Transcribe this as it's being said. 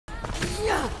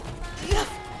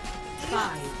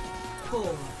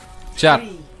Chat.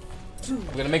 I'm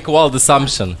gonna make a wild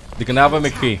assumption. They're gonna have a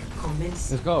McCree.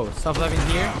 Let's go. Stop living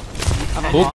here.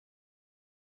 Hook.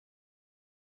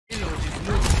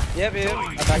 Yep.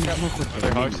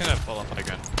 Their hog's gonna pull up high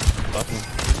ground.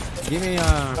 Give me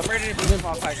I'm ready to do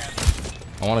small high ground.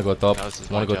 I wanna go top. No, this is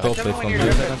I wanna my go job. top. Wait from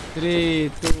here.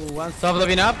 3, 2, 1. Stop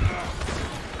living up.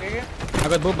 Here. I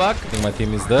got boot back. I think my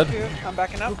team is dead. I'm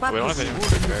backing up. We don't have anyone to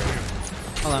prepare.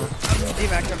 Hold on.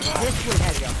 D-Mac.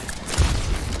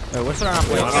 Wait, what's around?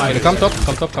 Wait, Come top,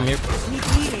 come here.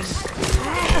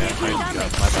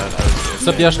 My bad.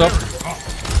 Stop, yeah, stop.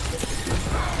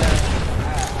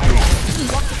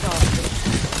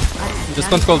 Just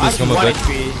control this room a bit.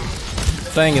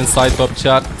 Playing inside top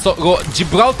chat. So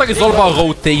Gibraltar is all about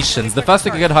rotations. The faster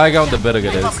you get high ground, the better it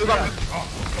is.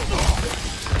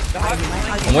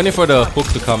 I'm waiting for the hook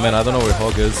to come in. I don't know where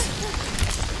Hog is.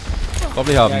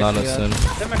 Probably have Nana soon. The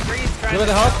McCree's trying Look at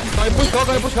the hog. Can you push hog?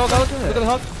 Can you push hog out? Look at the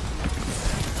hog.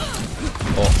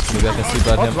 Oh, maybe I can see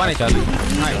that him. I can't.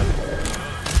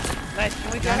 Nice.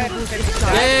 Can we go ahead and take this?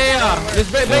 Yeah.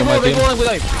 Just break my wall, break team. wall, and we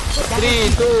dive. 3,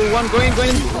 2, 1, going.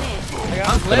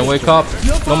 Gonna wake up.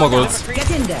 No more goals.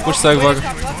 Push Segwag.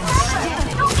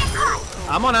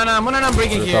 I'm on Ana, I'm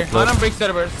breaking here. Ana break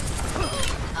servers.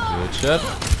 Good shit.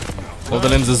 All the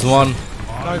limbs is one.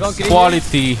 Quality.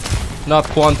 Quality, not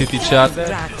quantity, chat.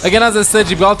 Again, as I said,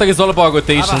 Gibraltar is all about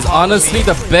rotations. Honestly,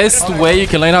 the best way you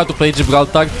can learn how to play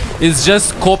Gibraltar is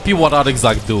just copy what others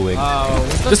are doing.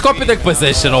 Just copy their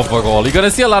position overall. You're gonna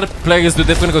see a lot of players do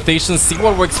different rotations. See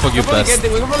what works for you best. We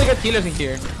can probably get killers in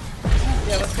here.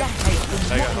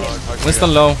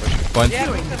 Winston low. Point.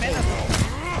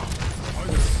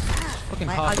 Fucking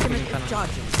My hot. ultimate is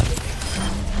charging.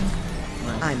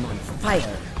 I'm on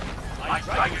fire.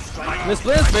 Let's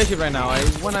play a spaceship right now. I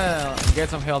wanna get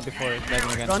some help before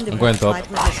diving again. From the I'm going top. my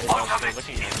position. I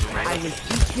will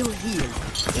keep you healed.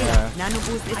 Yeah. Nano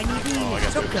boost. I need healing.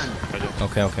 Shotgun.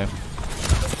 Okay.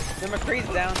 The McCree's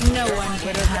down. No one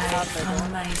can hide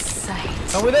from my sight.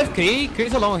 Come with FK.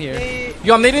 Chris alone here.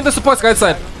 Yo, I'm needing the supports right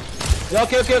side. Yeah,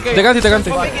 okay. They got it. Maybe I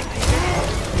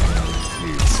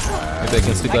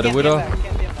can still got a widow. You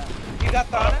got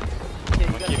the Ana?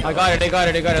 I got it. They got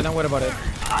it. Don't worry about it.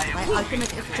 My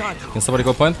ultimate is charging. Can somebody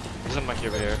go point? There's a monkey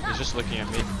over here. He's just looking at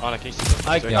me. Ana, can you see him?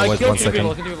 I wait killed 1 two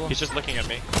second. people. He's just looking at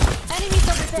me. Enemies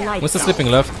over there. Light What's the sleeping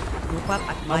left? Group up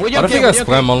at my I don't think I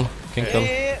Primal. Can kill.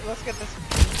 Hey, let's get this.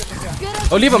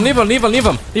 Oh, leave him. Leave him 1 Let's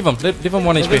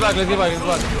HP. get back.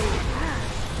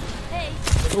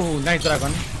 Ooh, nice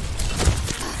dragon.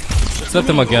 Set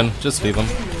him again. Just leave him.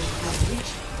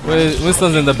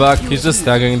 Winston's in the back. He's just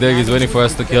staggering there. He's waiting for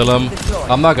us to kill him.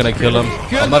 I'm not gonna kill him.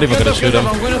 I'm not even gonna shoot him. Oh,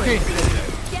 I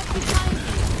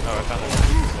found him.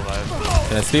 He's alive.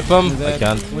 Can I sleep him? I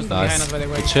can't. Nice.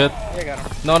 Good shit. You got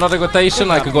him. No, another rotation.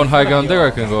 I could go on high ground there. Or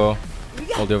I can go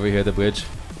all the way over here, the bridge.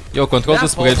 Yo, control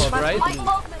this bridge. Right?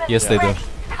 Yes, they do.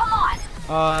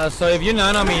 So if you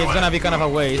nano me, it's gonna be kind of a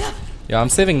waste. Yeah, I'm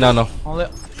saving Nano.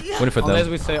 Unless Waiting for them.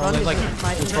 we say, unless like we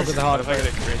focus the What hard. if I get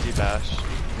a crazy bash?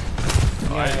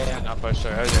 Oh, I did not push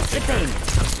her. I was The pain. gonna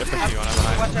push you on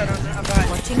behind. Watch out, I'm behind.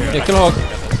 Yeah, kill Hog.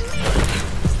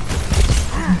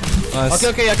 Nice.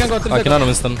 Okay, I can go to I can nano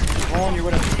Winston. 3, 2,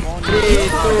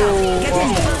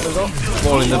 1.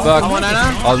 Ball in the back. I'm on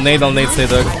Ana. I'll nade stay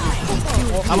there.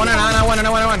 I'm on Ana. One.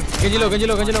 Get you low.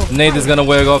 Nade is gonna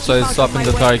wear off, so he's swapping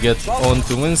the target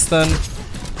onto Winston.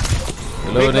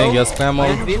 Reloading, yes,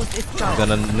 Primal. He's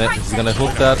gonna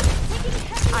hook that.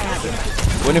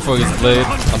 Waiting for his blade.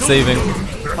 I'm saving.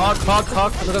 Hawk. Look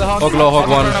at the hawk. Hog low, Hog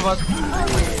 1.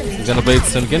 He's gonna blade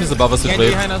soon. Genji's above us with Genji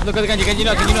blade. behind us. Look at the Genji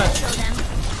not.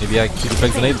 Maybe I keep the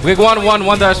the nade. Big one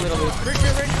dash.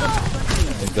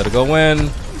 He's gotta go in.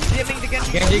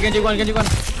 Genji one.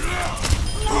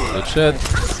 Good shit.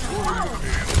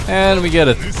 And we get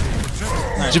it.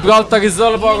 Gibraltar is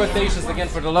all about rotations again,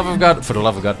 for the love of God. If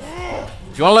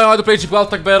you want to learn how to play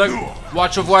Gibraltar better,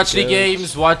 watch Overwatch League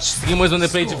games, watch streamers when they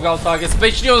play Gibraltar,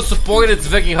 especially on support. It's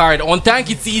very hard. On tank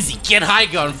it's easy, get high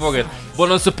ground for it. But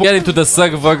on support, get into the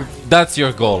server, that's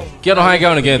your goal. Get on high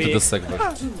ground and get into the server.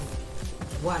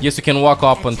 Yes, you can walk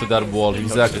up onto that wall,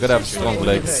 exactly, you gotta have strong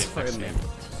legs.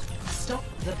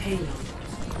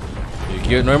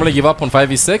 You normally give up on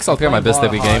 5v6, I'll try my best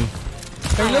every game.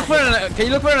 Can you look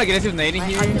for an aggressive nade in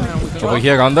here? Over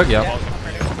here, under, yeah.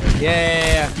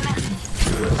 Yeah.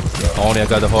 Only I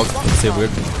got the hog, it's so weird.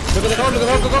 Look at the hog.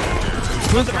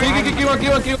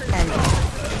 Kill.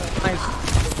 Nice.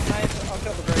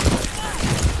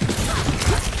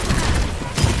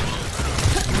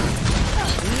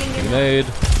 Grenade.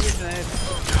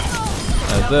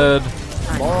 I'm dead.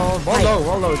 Ball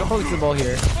low. Don't probably kill ball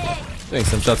here. Doing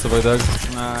some shots over there.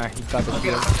 Nah, he got the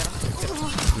kill.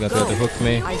 You got to hook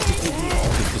me.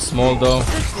 It's too small though.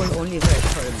 This will only hurt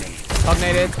for a minute.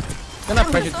 Cognated. Gonna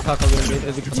pressure to talk a little bit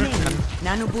as you can.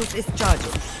 Nano boost is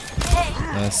charging.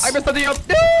 Nice. I missed the up.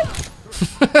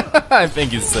 I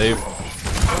think he's safe.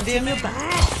 Continue back.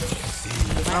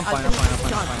 I'm fine.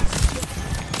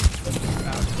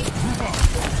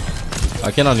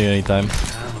 I can on you anytime.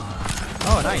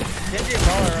 Oh, nice.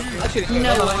 Actually,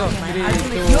 no. 3,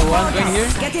 2, 1, going here.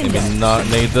 Get in Maybe there. not.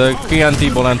 Need the key anti,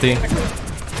 ball anti.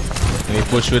 Let me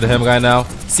push with him right now.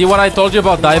 See what I told you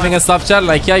about diving and stuff, chat?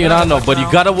 Like, yeah, you don't know, but you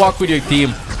gotta walk with your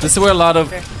team. This is where a lot of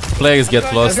players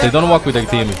get lost. They don't walk with their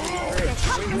team.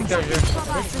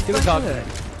 Give a dog.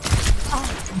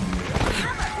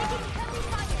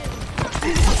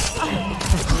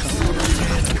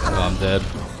 Oh, I'm dead.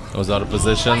 I was out of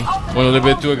position. Went a little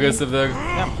bit too aggressive there.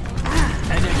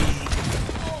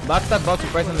 Backstab box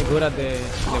surprisingly good at the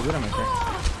Widowmaker.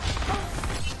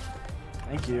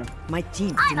 Thank you. My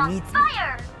team needs me.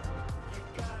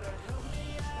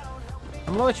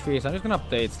 I'm low HP, so I'm just gonna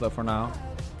play it slow for now.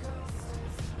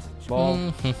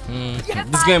 Ball.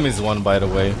 This game is won, by the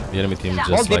way. The enemy team Ball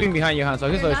just dipping like behind you, Han,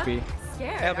 so he's low HP.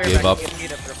 gave up.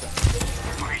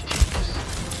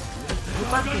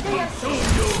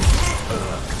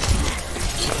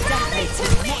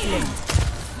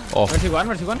 Oh, Where's he one?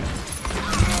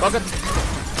 Pocket.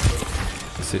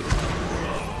 see.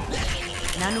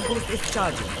 Nano boost is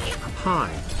charging.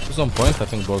 Who's on point? I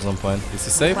think ball's on point. Is he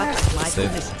safe? That's my He's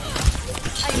safe. position.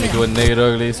 Let me do a nade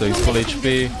early, so he's full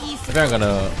HP. I think I'm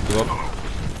gonna go up.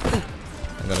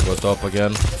 I'm gonna go top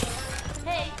again.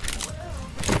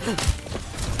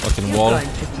 Fucking You're wall. going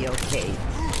to be okay.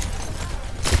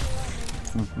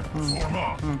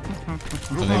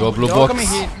 Let me go blue Don't box. come in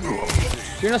here.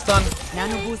 You're not stun.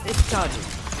 Nano boost is charging.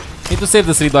 Need to save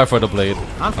the 3-bar for the blade.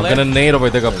 I'm I'm gonna nade over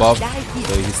there above. Die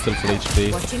So here. he's still full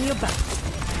HP. Watching your back.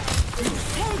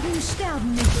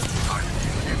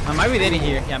 I might be dead in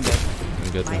here. Yeah, I'm dead.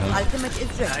 I'm good to My him. ultimate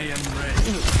is ready.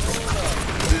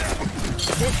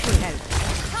 This will help.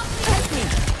 Help me.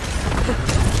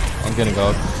 I'm getting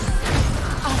out.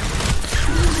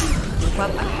 Move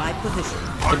up at my position.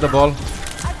 Hit the ball.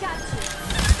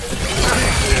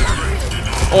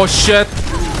 Oh shit!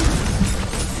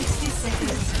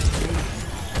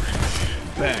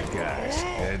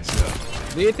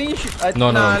 Do you think you should?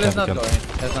 No, nah, we let's can't, not we go can't.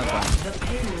 in. Let's not go in.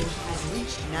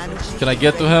 Nano boost Can I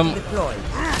get to him? deployed.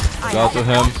 Got to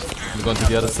him. I'm going to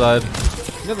the other side.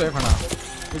 Just wait for now.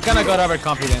 We kinda got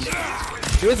overconfident.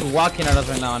 He was walking at us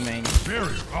right now on main.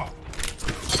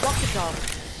 Walk it off.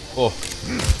 Oh,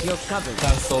 You're covered.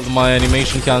 cancelled. My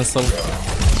animation cancelled.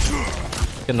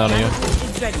 Get none of you. Nano boost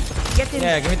is ready. Get in.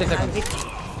 Yeah, give me 10 I'll seconds. hit you.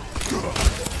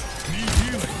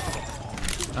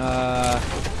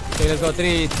 Okay, let's go.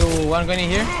 3, 2, 1. Going in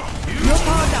here. You're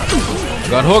powered up.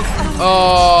 Got hooked.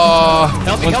 Oh,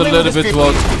 Help me went a with little this bit creep. too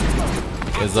out.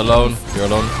 He's alone. You're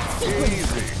alone.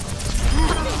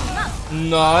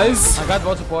 Nice. I got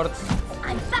both supports.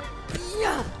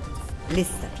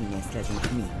 Lista finestra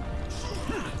di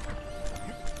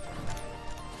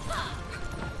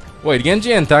Wait,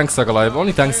 Genji and Tank stuck alive.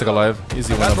 Only Tank stuck alive.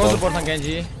 Easy one Got both above. supports on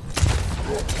Genji.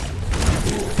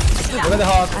 Look at the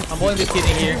hawk. I'm holding this kid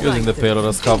in here. Using the payload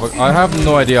as cover. I have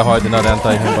no idea how I did not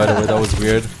anti him, by the way. That was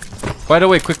weird. By the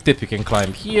way, quick tip. You can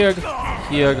climb here,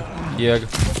 here, here,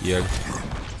 here.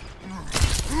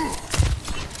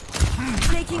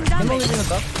 taking damage.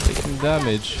 Taking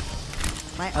damage.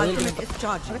 My ultimate is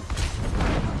charging.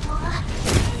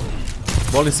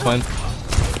 Ball is fine.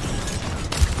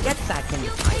 Get back in.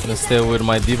 I'm gonna stay with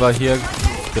my diva here.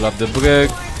 Fill up the brick.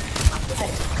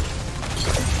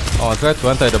 Oh, I tried to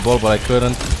anti the ball, but I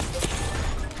couldn't.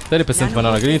 30% my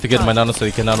nano. I need to get my nano so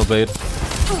he can nano blade.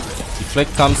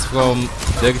 Deflect comes from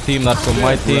their team, not from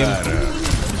my team.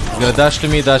 He's gonna dash to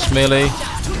me, dash melee.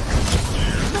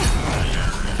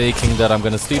 Taking that, I'm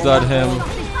gonna sleep dart him.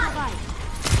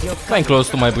 Flying close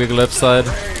to my brick left side.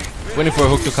 Waiting for a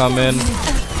hook to come in.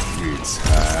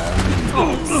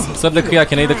 Sub the Kree, I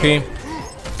can aid the Kree.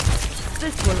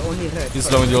 This will only hurt.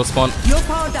 He's low in your spawn. You're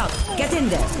powered up. Get in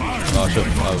there. Oh, sure.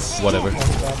 Whatever.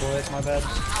 My bad.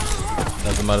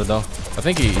 Doesn't matter though. I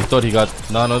think he thought he got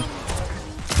nanoed.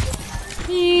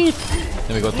 Let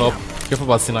me go top. Careful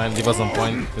about C9. Leave us on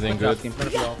point. We're doing good.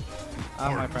 I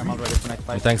have my prime already for next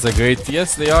My fight. tanks are great.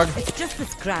 Yes, they are. It's just a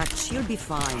scratch. You'll be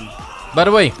fine. By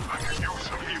the way.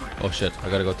 Oh shit. I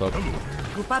gotta go top.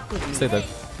 Group up with me. Stay there.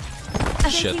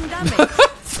 Shit. Taking damage.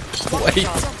 Wait.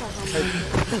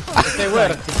 Stay where?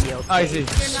 To be okay. I see.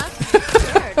 You're not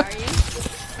scared, are you?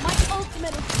 My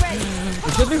ultimate is ready.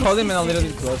 You should be holding him a little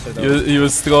bit closer though. He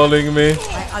was trolling me.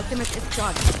 My ultimate is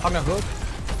charged. I'm gonna hook.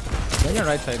 They're on your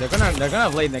right side. They're gonna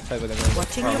have blade next side with them.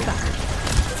 Watching your back.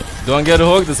 Don't get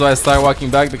hooked, that's why I start walking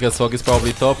back because hook is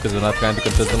probably top because we're not trying to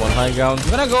contest them on high ground. I'm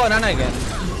gonna go on Ana again.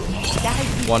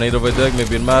 1-8 over deck,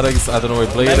 maybe in Maddox. I don't know where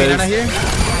Blade Maybe is. Ana here.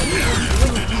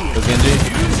 There's Genji.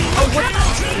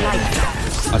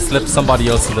 I slipped somebody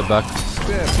else in the back.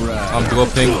 I'm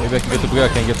dropping. Maybe I can get the break.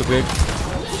 I can't get the break.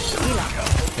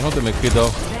 You know the McCree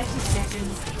though.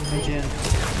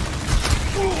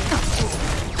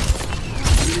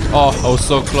 Oh, I was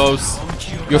so close.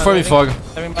 You're for me, Fog.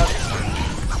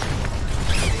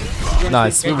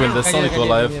 Nice, we win this. Only go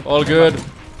live. All good.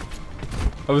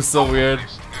 That was so weird.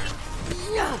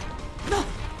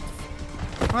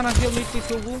 Ana, heal me, please,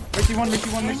 Mercy one, Mercy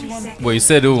one, Mercy one. Wait, you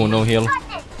said ooh, no heal.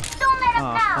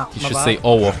 You should say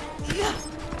oh.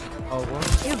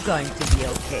 You're going to be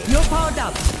okay. You're powered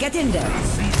up. Get in there.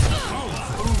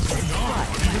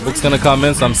 Hook's gonna come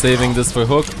in, so I'm saving this for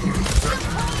Hook.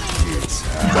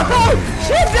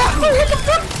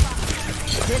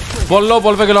 Ball low,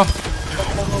 ball very low.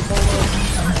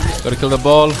 Gotta kill the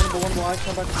ball.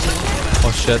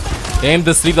 Oh shit. Aim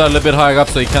the sleeve a little bit higher up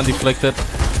so he can't deflect it.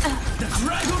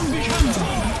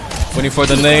 Waiting for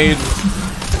the nade.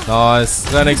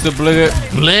 Nice. Right next to Blig.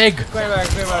 Blig! Going back.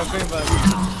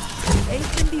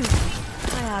 Ace and beauty.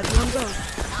 I had one go.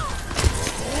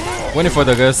 Waiting for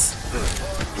the guys.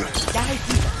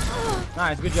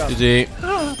 Nice, good job. GG.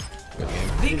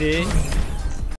 GG.